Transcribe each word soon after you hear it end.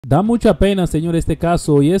Da mucha pena, señor, este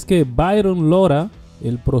caso, y es que Bayron Lora,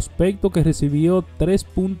 el prospecto que recibió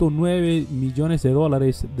 3.9 millones de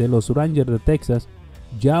dólares de los Rangers de Texas,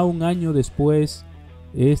 ya un año después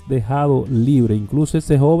es dejado libre. Incluso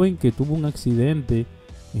este joven que tuvo un accidente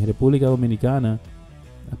en República Dominicana,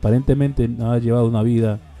 aparentemente ha llevado una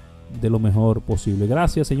vida de lo mejor posible.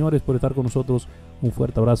 Gracias, señores, por estar con nosotros. Un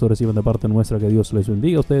fuerte abrazo reciban de parte nuestra. Que Dios les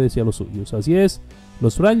bendiga a ustedes y a los suyos. Así es,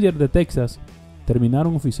 los Rangers de Texas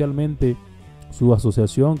terminaron oficialmente su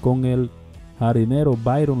asociación con el jardinero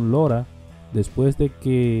Bayron Lora después de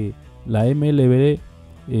que la MLB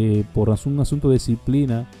por un asunto de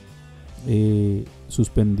disciplina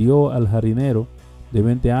suspendió al jardinero de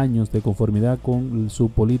 20 años de conformidad con su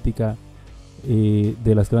política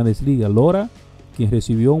de las grandes ligas. Lora, quien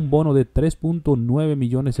recibió un bono de 3.9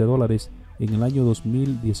 millones de dólares en el año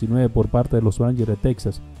 2019 por parte de los Rangers de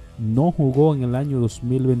Texas, no jugó en el año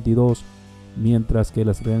 2022, mientras que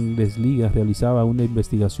las grandes ligas realizaba una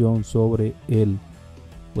investigación sobre él.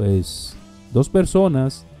 Pues dos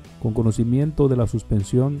personas con conocimiento de la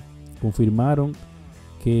suspensión confirmaron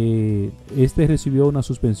que este recibió una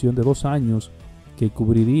suspensión de 2 años que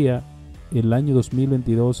cubriría el año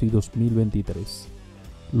 2022 y 2023.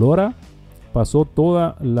 Lora pasó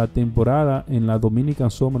toda la temporada en la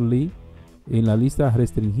Dominican Summer League en la lista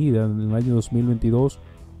restringida en el año 2022.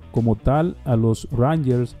 Como tal, a los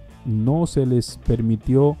Rangers no se les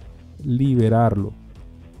permitió liberarlo.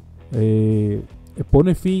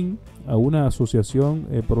 Pone fin a una asociación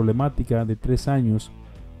problemática de 3 años.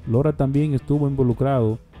 Lora también estuvo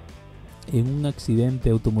involucrado en un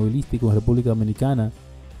accidente automovilístico en República Dominicana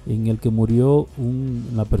en el que murió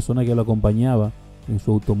la persona que lo acompañaba en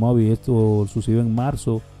su automóvil. Esto sucedió en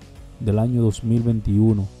marzo del año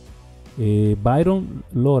 2021. Bayron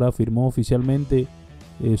Lora firmó oficialmente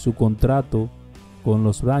su contrato con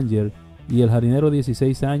los Rangers, y el jardinero de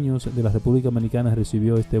 16 años de la República Dominicana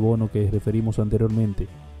recibió este bono que referimos anteriormente.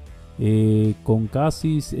 Con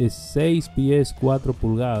casi 6 pies 4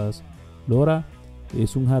 pulgadas, Lora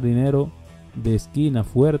es un jardinero de esquina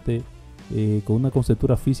fuerte, con una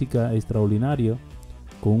conceptura física extraordinaria,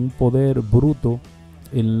 con un poder bruto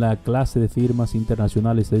en la clase de firmas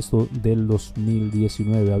internacionales de esto del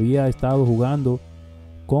 2019. Había estado jugando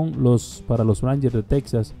para los Rangers de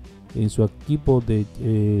Texas en su equipo de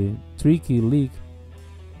Tricky League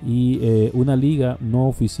y una liga no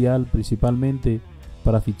oficial, principalmente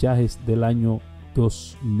para fichajes del año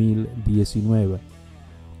 2019,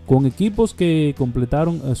 con equipos que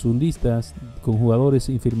completaron sus listas con jugadores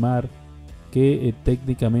sin firmar que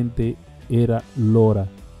técnicamente era Lora.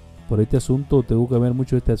 Por este asunto tengo que ver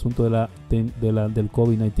mucho este asunto del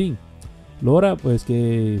COVID-19. Lora, pues,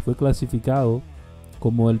 que fue clasificado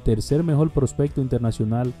como el tercer mejor prospecto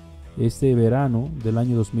internacional este verano del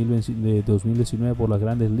año 2019 por las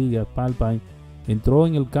grandes ligas. Palpine entró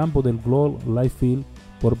en el campo del Globe Life Field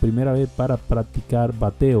por primera vez para practicar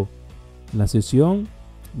bateo. En la sesión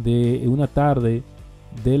de una tarde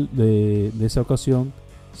de esa ocasión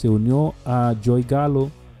se unió a Joey Gallo,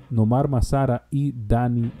 Nomar Mazara y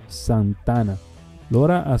Danny Santana.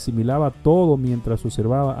 Lora asimilaba todo mientras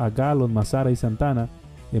observaba a Gallo, Mazara y Santana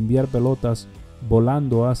enviar pelotas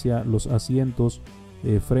volando hacia los asientos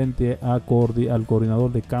frente al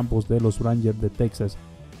coordinador de campos de los Rangers de Texas,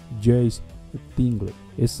 Jace Tingler.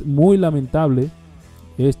 Es muy lamentable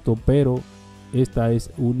esto, pero esta es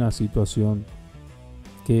una situación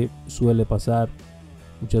que suele pasar.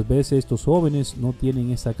 Muchas veces estos jóvenes no tienen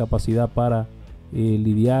esa capacidad para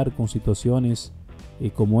lidiar con situaciones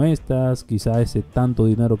como estas. Quizá ese tanto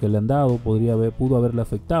dinero que le han dado pudo haberle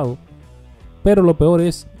afectado. Pero lo peor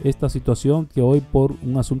es esta situación, que hoy por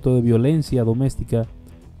un asunto de violencia doméstica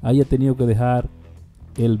haya tenido que dejar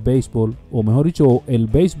el béisbol, o mejor dicho, el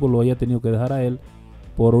béisbol lo haya tenido que dejar a él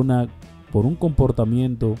por un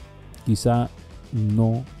comportamiento quizá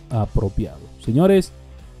no apropiado. Señores,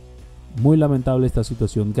 muy lamentable esta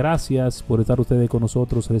situación. Gracias por estar ustedes con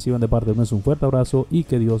nosotros. Reciban de parte de nosotros un fuerte abrazo y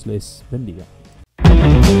que Dios les bendiga.